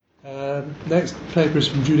next paper is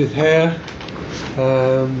from Judith Heyer,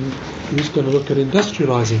 who's going to look at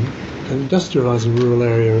industrialising rural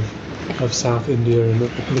area of South India and the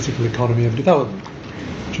political economy of development.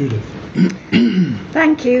 Judith.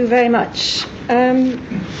 Thank you very much.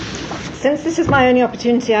 Since this is my only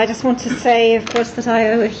opportunity, I just want to say, of course, that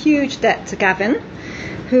I owe a huge debt to Gavin,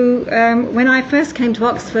 who, when I first came to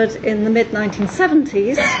Oxford in the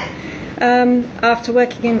mid-1970s, after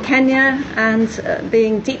working in Kenya and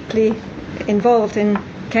being deeply involved in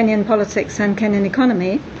Kenyan politics and Kenyan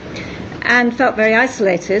economy, and felt very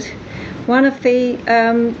isolated, one of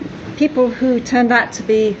the people who turned out to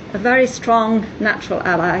be a very strong natural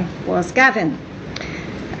ally was Gavin.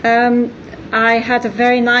 I had a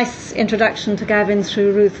very nice introduction to Gavin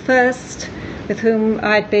through Ruth First, with whom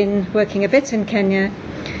I'd been working a bit in Kenya,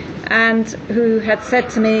 and who had said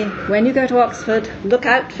to me, when you go to Oxford, look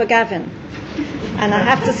out for Gavin. And I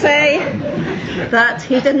have to say that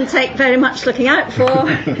he didn't take very much looking out for.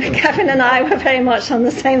 Gavin and I were very much on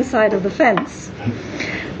the same side of the fence.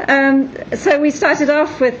 So we started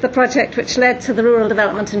off with the project which led to the Rural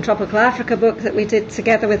Development in Tropical Africa book that we did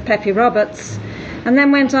together with Pepe Roberts, and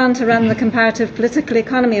then went on to run the Comparative Political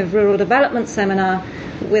Economy of Rural Development seminar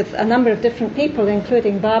with a number of different people,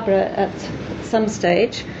 including Barbara at some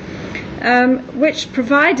stage, which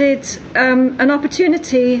provided an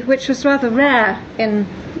opportunity which was rather rare in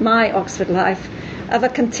my Oxford life of a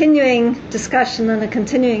continuing discussion and a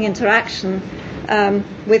continuing interaction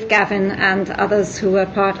with Gavin and others who were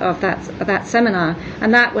part of that seminar.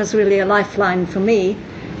 And that was really a lifeline for me,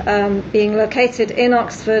 being located in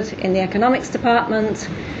Oxford in the economics department,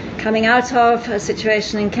 coming out of a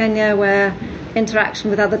situation in Kenya where interaction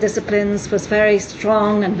with other disciplines was very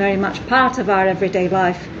strong and very much part of our everyday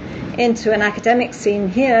life, into an academic scene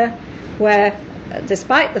here where,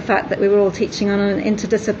 despite the fact that we were all teaching on an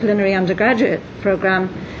interdisciplinary undergraduate program,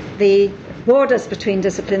 the borders between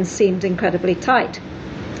disciplines seemed incredibly tight,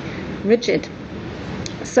 rigid.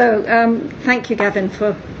 So thank you, Gavin,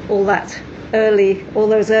 for all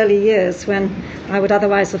those early years when I would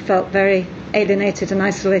otherwise have felt very alienated and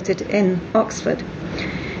isolated in Oxford.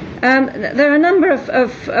 There are a number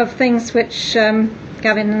of things which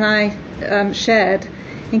Gavin and I shared,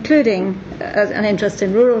 including an interest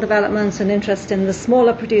in rural development, an interest in the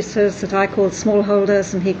smaller producers that I called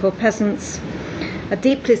smallholders and he called peasants, a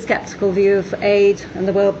deeply sceptical view of aid and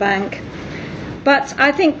the World Bank. But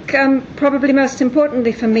I think probably most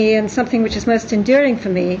importantly for me, and something which is most enduring for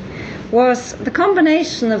me, was the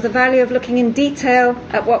combination of the value of looking in detail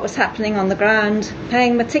at what was happening on the ground,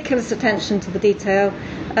 paying meticulous attention to the detail,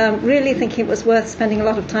 really thinking it was worth spending a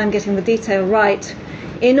lot of time getting the detail right,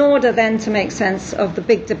 in order then to make sense of the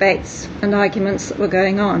big debates and arguments that were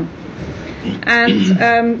going on.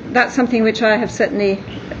 And that's something which I have certainly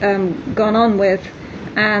gone on with,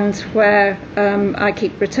 and where I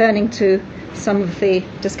keep returning to some of the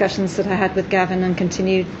discussions that I had with Gavin and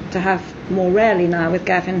continue to have more rarely now with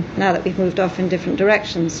Gavin, now that we've moved off in different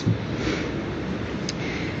directions.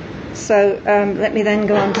 So let me then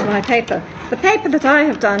go on to my paper. The paper that I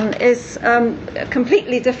have done is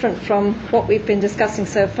completely different from what we've been discussing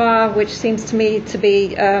so far, which seems to me to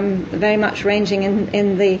be very much ranging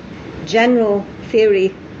in the general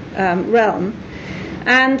theory realm.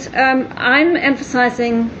 And I'm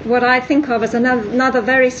emphasising what I think of as another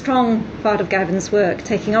very strong part of Gavin's work,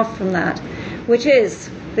 taking off from that, which is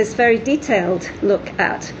this very detailed look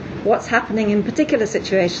at what's happening in particular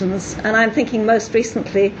situations. And I'm thinking most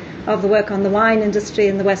recently of the work on the wine industry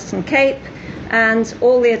in the Western Cape, and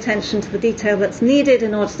all the attention to the detail that's needed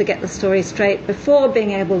in order to get the story straight before being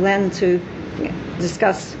able then to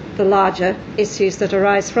discuss the larger issues that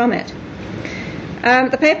arise from it.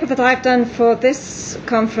 The paper that I've done for this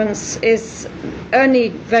conference is only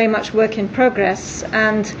very much work in progress,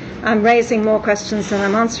 and I'm raising more questions than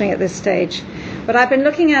I'm answering at this stage. But I've been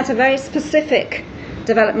looking at a very specific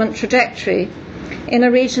development trajectory in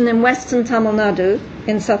a region in western Tamil Nadu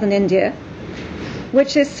in southern India,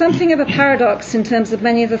 which is something of a paradox in terms of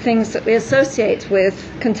many of the things that we associate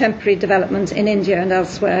with contemporary development in India and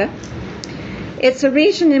elsewhere. It's a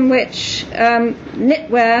region in which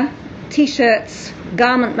knitwear, T-shirts,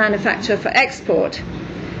 garment manufacture for export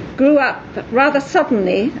grew up rather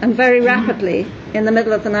suddenly and very rapidly in the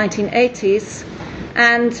middle of the 1980s,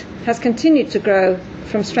 and has continued to grow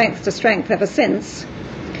from strength to strength ever since,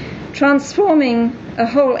 transforming a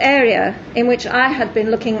whole area in which I had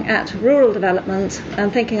been looking at rural development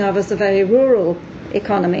and thinking of as a very rural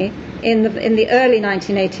economy in the early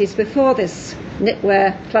 1980s, before this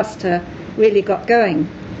knitwear cluster really got going.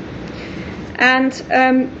 And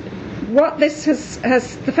what this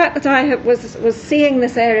has the fact that I was seeing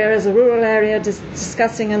this area as a rural area,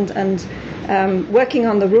 discussing and working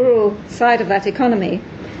on the rural side of that economy,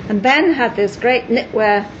 and then had this great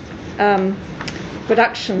knitwear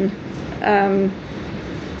production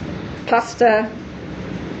cluster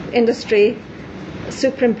industry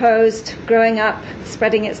superimposed, growing up,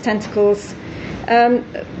 spreading its tentacles,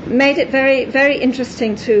 made it very, very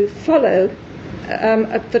interesting to follow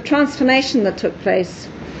the transformation that took place,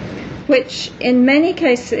 which in many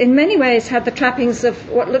ways had the trappings of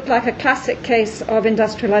what looked like a classic case of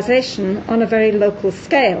industrialization on a very local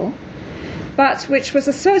scale, but which was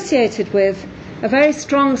associated with a very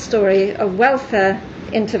strong story of welfare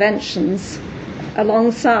interventions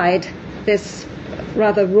alongside this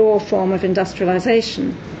rather raw form of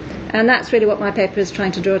industrialization. And that's really what my paper is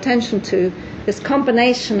trying to draw attention to, this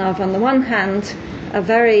combination of, on the one hand, a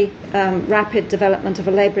very rapid development of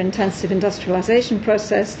a labor-intensive industrialization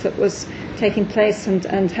process that was taking place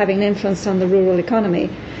and having an influence on the rural economy,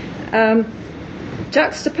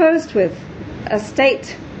 juxtaposed with a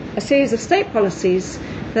series of state policies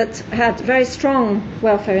that had very strong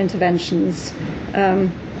welfare interventions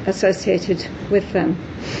associated with them.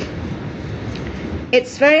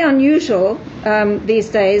 It's very unusual these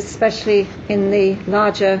days, especially in the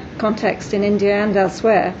larger context in India and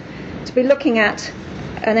elsewhere, to be looking at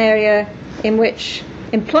an area in which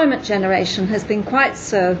employment generation has been quite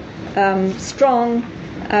so strong,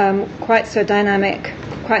 quite so dynamic,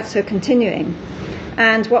 quite so continuing.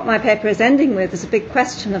 And what my paper is ending with is a big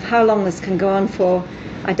question of how long this can go on for.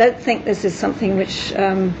 I don't think this is something which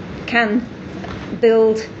can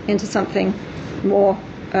build into something more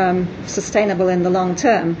sustainable in the long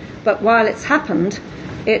term. But while it's happened,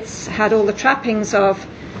 it's had all the trappings of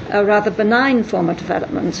a rather benign form of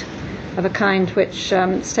development, of a kind which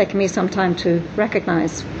it's taken me some time to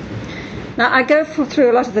recognize. Now, I go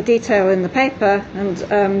through a lot of the detail in the paper,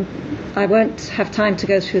 and I won't have time to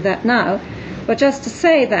go through that now, but just to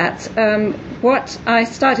say that what I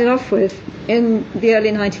started off with in the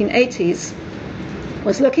early 1980s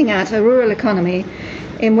was looking at a rural economy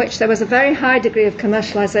in which there was a very high degree of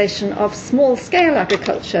commercialization of small-scale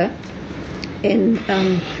agriculture,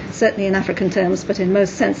 certainly in African terms, but in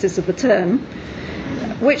most senses of the term,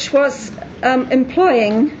 which was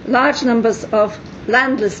employing large numbers of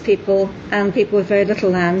landless people and people with very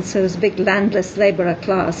little land, so there was a big landless labourer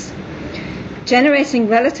class, generating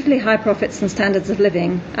relatively high profits and standards of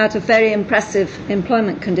living out of very impressive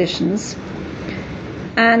employment conditions,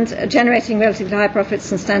 and generating relatively high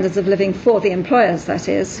profits and standards of living for the employers, that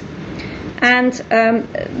is. And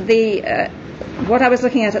what I was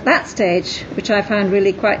looking at that stage, which I found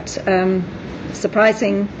really quite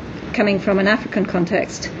surprising coming from an African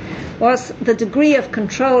context, was the degree of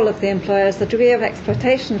control of the employers, the degree of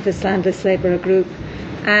exploitation of this landless labourer group,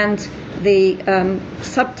 and the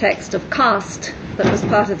subtext of caste that was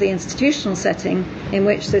part of the institutional setting in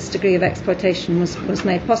which this degree of exploitation was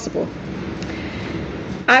made possible.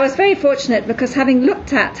 I was very fortunate because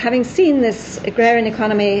having seen this agrarian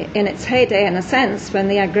economy in its heyday, in a sense, when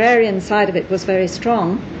the agrarian side of it was very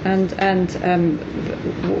strong and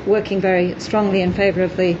working very strongly in favour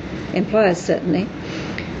of the employers, certainly,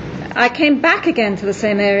 I came back again to the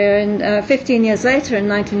same area 15 years later in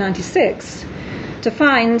 1996 to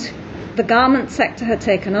find the garment sector had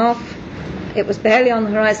taken off. It was barely on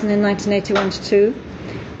the horizon in 1981 to 2.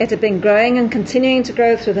 It had been growing and continuing to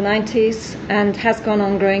grow through the 90s and has gone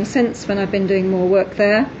on growing since, when I've been doing more work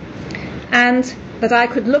there. And that I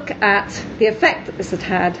could look at the effect that this had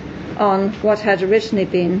had on what had originally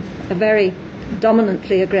been a very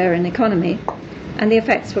dominantly agrarian economy, and the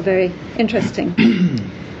effects were very interesting.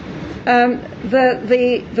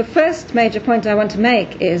 The first major point I want to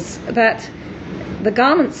make is that the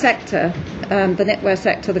garment sector, the knitwear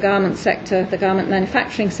sector, the garment sector, the garment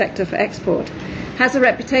manufacturing sector for export, has a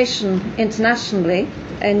reputation internationally,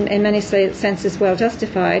 in many senses well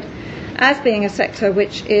justified, as being a sector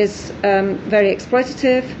which is very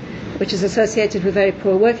exploitative, which is associated with very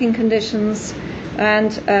poor working conditions,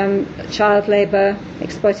 and child labour,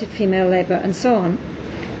 exploited female labour, and so on.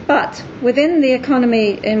 But within the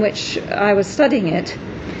economy in which I was studying it,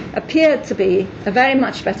 appeared to be a very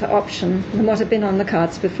much better option than what had been on the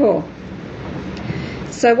cards before.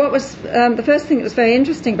 So what was the first thing that was very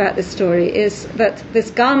interesting about this story is that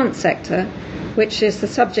this garment sector, which is the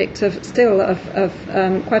subject of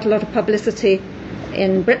quite a lot of publicity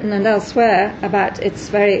in Britain and elsewhere about its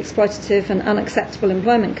very exploitative and unacceptable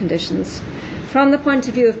employment conditions, from the point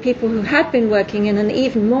of view of people who had been working in an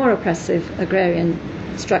even more oppressive agrarian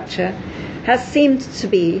structure, has seemed to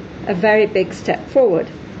be a very big step forward.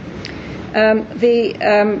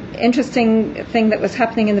 The interesting thing that was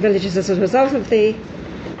happening in the villages as a result of the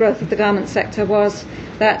growth of the garment sector was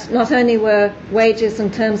that not only were wages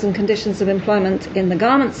and terms and conditions of employment in the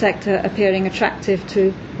garment sector appearing attractive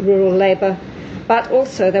to rural labour, but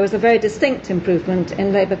also there was a very distinct improvement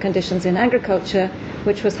in labour conditions in agriculture,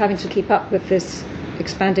 which was having to keep up with this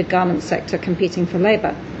expanded garment sector competing for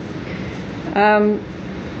labour.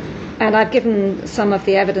 And I've given some of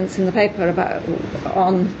the evidence in the paper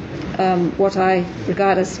on what I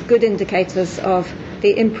regard as good indicators of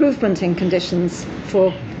the improvement in conditions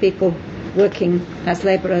for people working as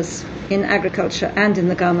labourers in agriculture and in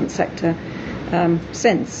the garment sector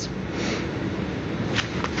since.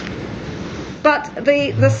 But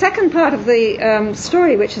the second part of the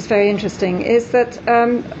story, which is very interesting, is that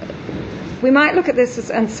we might look at this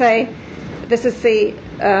and say this is the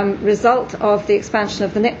result of the expansion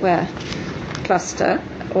of the knitwear cluster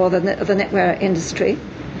or the knitwear industry.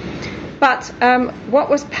 But what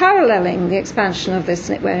was paralleling the expansion of this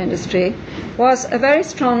knitwear industry was a very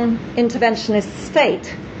strong interventionist state,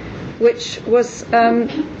 which was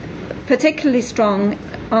particularly strong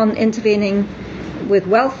on intervening with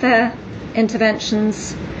welfare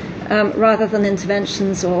interventions rather than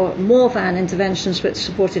interventions or more than interventions which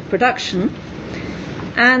supported production.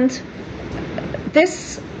 And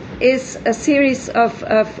this is a series of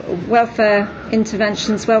welfare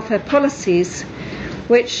interventions, welfare policies,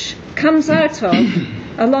 which comes out of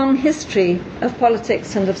a long history of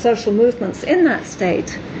politics and of social movements in that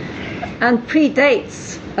state and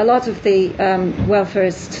predates a lot of the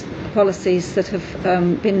welfarist policies that have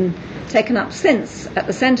been taken up since at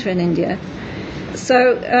the centre in India.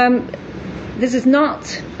 So this is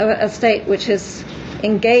not a state which is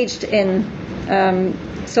engaged in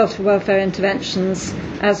social welfare interventions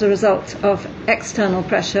as a result of external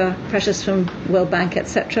pressures from World Bank,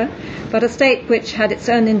 etc., but a state which had its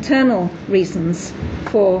own internal reasons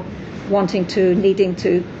for needing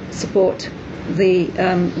to support the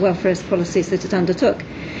welfarist policies that it undertook.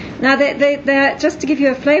 Now, they're, just to give you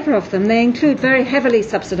a flavour of them, they include very heavily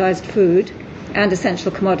subsidised food and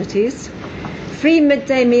essential commodities, free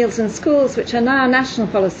midday meals in schools, which are now a national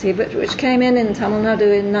policy, but which came in Tamil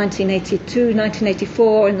Nadu in 1982,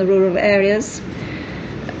 1984 in the rural areas,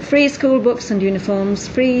 free school books and uniforms,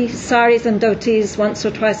 free saris and dhotis once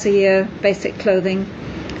or twice a year, basic clothing,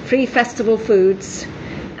 free festival foods,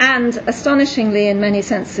 and astonishingly in many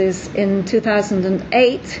senses in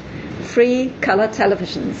 2008, free colour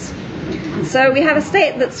televisions. So we have a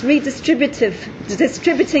state that's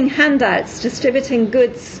distributing handouts, distributing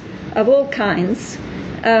goods of all kinds,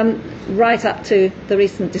 right up to the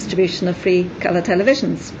recent distribution of free colour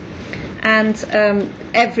televisions. And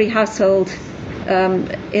every household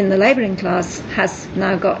in the labouring class has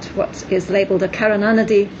now got what is labelled a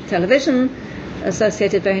Karunanidhi television,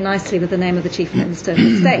 associated very nicely with the name of the Chief Minister of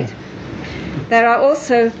the state. There are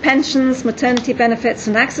also pensions, maternity benefits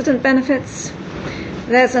and accident benefits.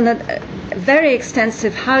 There's a very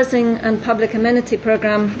extensive housing and public amenity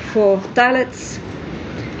programme for Dalits.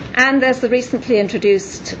 And there's the recently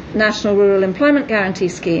introduced National Rural Employment Guarantee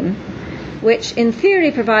Scheme, which in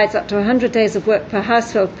theory provides up to 100 days of work per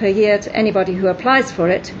household per year to anybody who applies for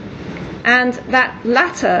it. And that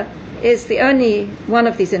latter is the only one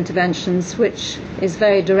of these interventions which is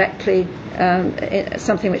very directly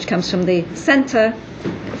something which comes from the centre,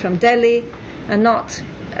 from Delhi, and not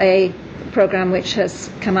a programme which has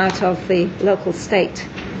come out of the local state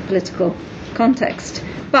political context.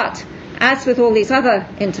 But as with all these other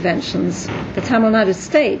interventions, the Tamil Nadu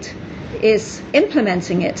state is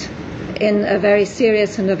implementing it in a very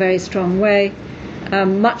serious and a very strong way,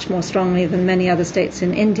 much more strongly than many other states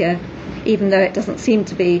in India, even though it doesn't seem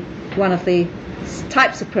to be one of the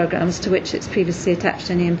types of programs to which it's previously attached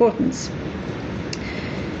any importance.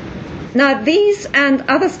 Now, these and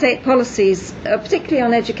other state policies, particularly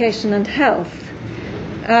on education and health,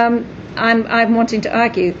 I'm wanting to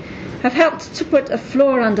argue, have helped to put a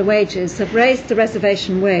floor under wages, have raised the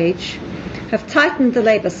reservation wage, have tightened the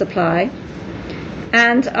labour supply,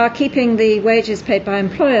 and are keeping the wages paid by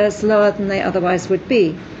employers lower than they otherwise would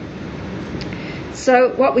be. So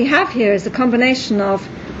what we have here is a combination of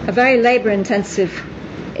a very labour-intensive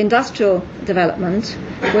industrial development,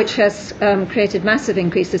 which has created massive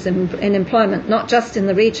increases in employment, not just in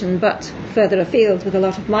the region, but further afield, with a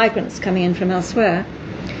lot of migrants coming in from elsewhere,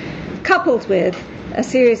 coupled with a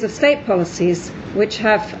series of state policies which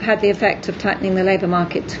have had the effect of tightening the labour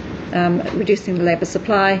market, reducing the labour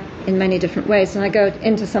supply in many different ways, and I go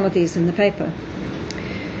into some of these in the paper.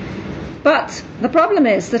 But the problem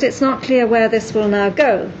is that it's not clear where this will now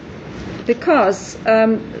go, because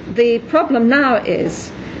the problem now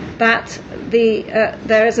is that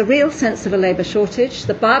there is a real sense of a labour shortage.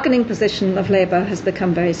 The bargaining position of labour has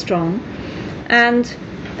become very strong, and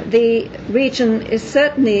the region is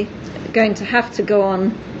certainly going to have to go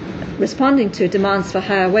on responding to demands for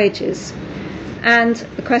higher wages. And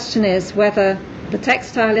the question is whether the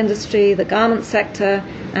textile industry, the garment sector,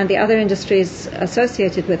 and the other industries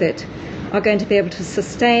associated with it are going to be able to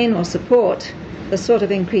sustain or support the sort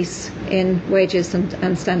of increase in wages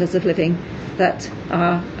and standards of living that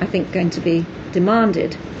are, I think, going to be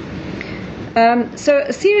demanded. So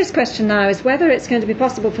a serious question now is whether it's going to be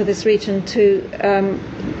possible for this region to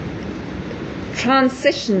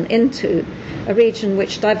transition into a region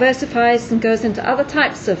which diversifies and goes into other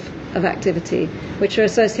types of activity which are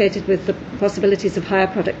associated with the possibilities of higher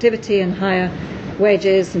productivity and higher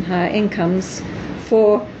wages and higher incomes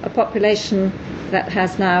for a population that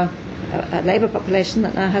has now, a labour population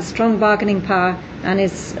that now has strong bargaining power and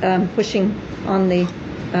is pushing on the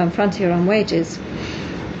frontier on wages.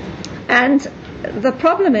 And the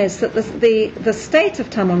problem is that the state of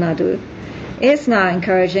Tamil Nadu is now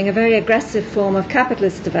encouraging a very aggressive form of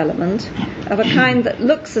capitalist development of a kind that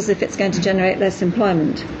looks as if it's going to generate less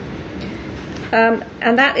employment.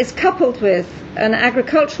 And that is coupled with an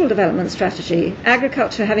agricultural development strategy,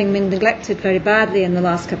 agriculture having been neglected very badly in the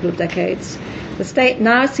last couple of decades. The state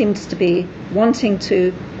now seems to be wanting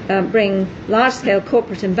to bring large-scale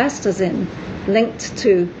corporate investors in, linked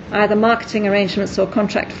to either marketing arrangements or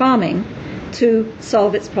contract farming, to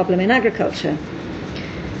solve its problem in agriculture.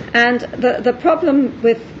 And the problem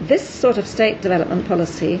with this sort of state development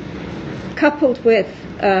policy, coupled with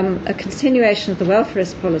a continuation of the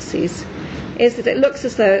welfarist policies, is that it looks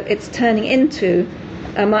as though it's turning into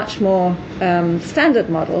a much more standard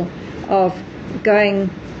model of going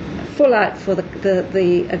full out for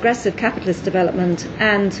the aggressive capitalist development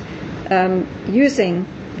and using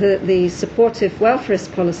the supportive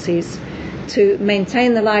welfarist policies to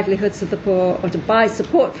maintain the livelihoods of the poor, or to buy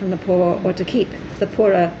support from the poor, or to keep the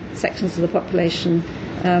poorer sections of the population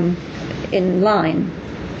in line.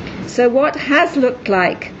 So what has looked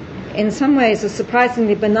like, in some ways, a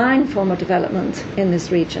surprisingly benign form of development in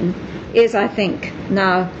this region is, I think,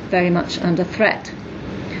 now very much under threat.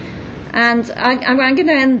 And I'm going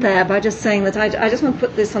to end there by just saying that I just want to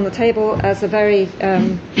put this on the table as a very,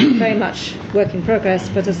 very much work in progress,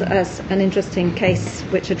 but as an interesting case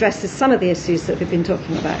which addresses some of the issues that we've been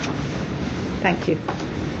talking about. Thank you.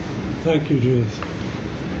 Thank you,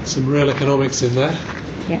 Judith. Some real economics in there.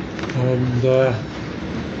 Yeah. And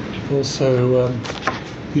also,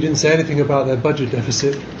 you didn't say anything about their budget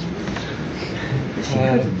deficit.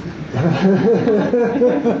 I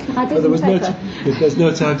didn't there's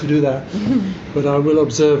no time to do that. But I will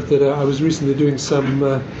observe that I was recently doing some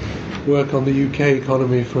work on the UK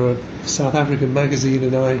economy for a South African magazine,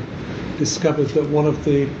 and I discovered that one of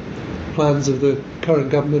the plans of the current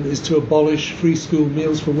government is to abolish free school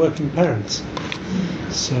meals for working parents.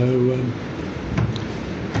 So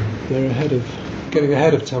they're getting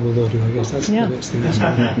ahead of Tamil Nadu, I guess. That's the next thing that's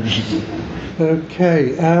happening.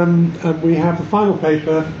 Okay, and we have the final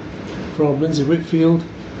paper from Lindsay Whitfield,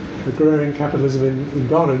 Agrarian Capitalism in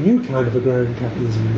Ghana, a new kind of agrarian capitalism in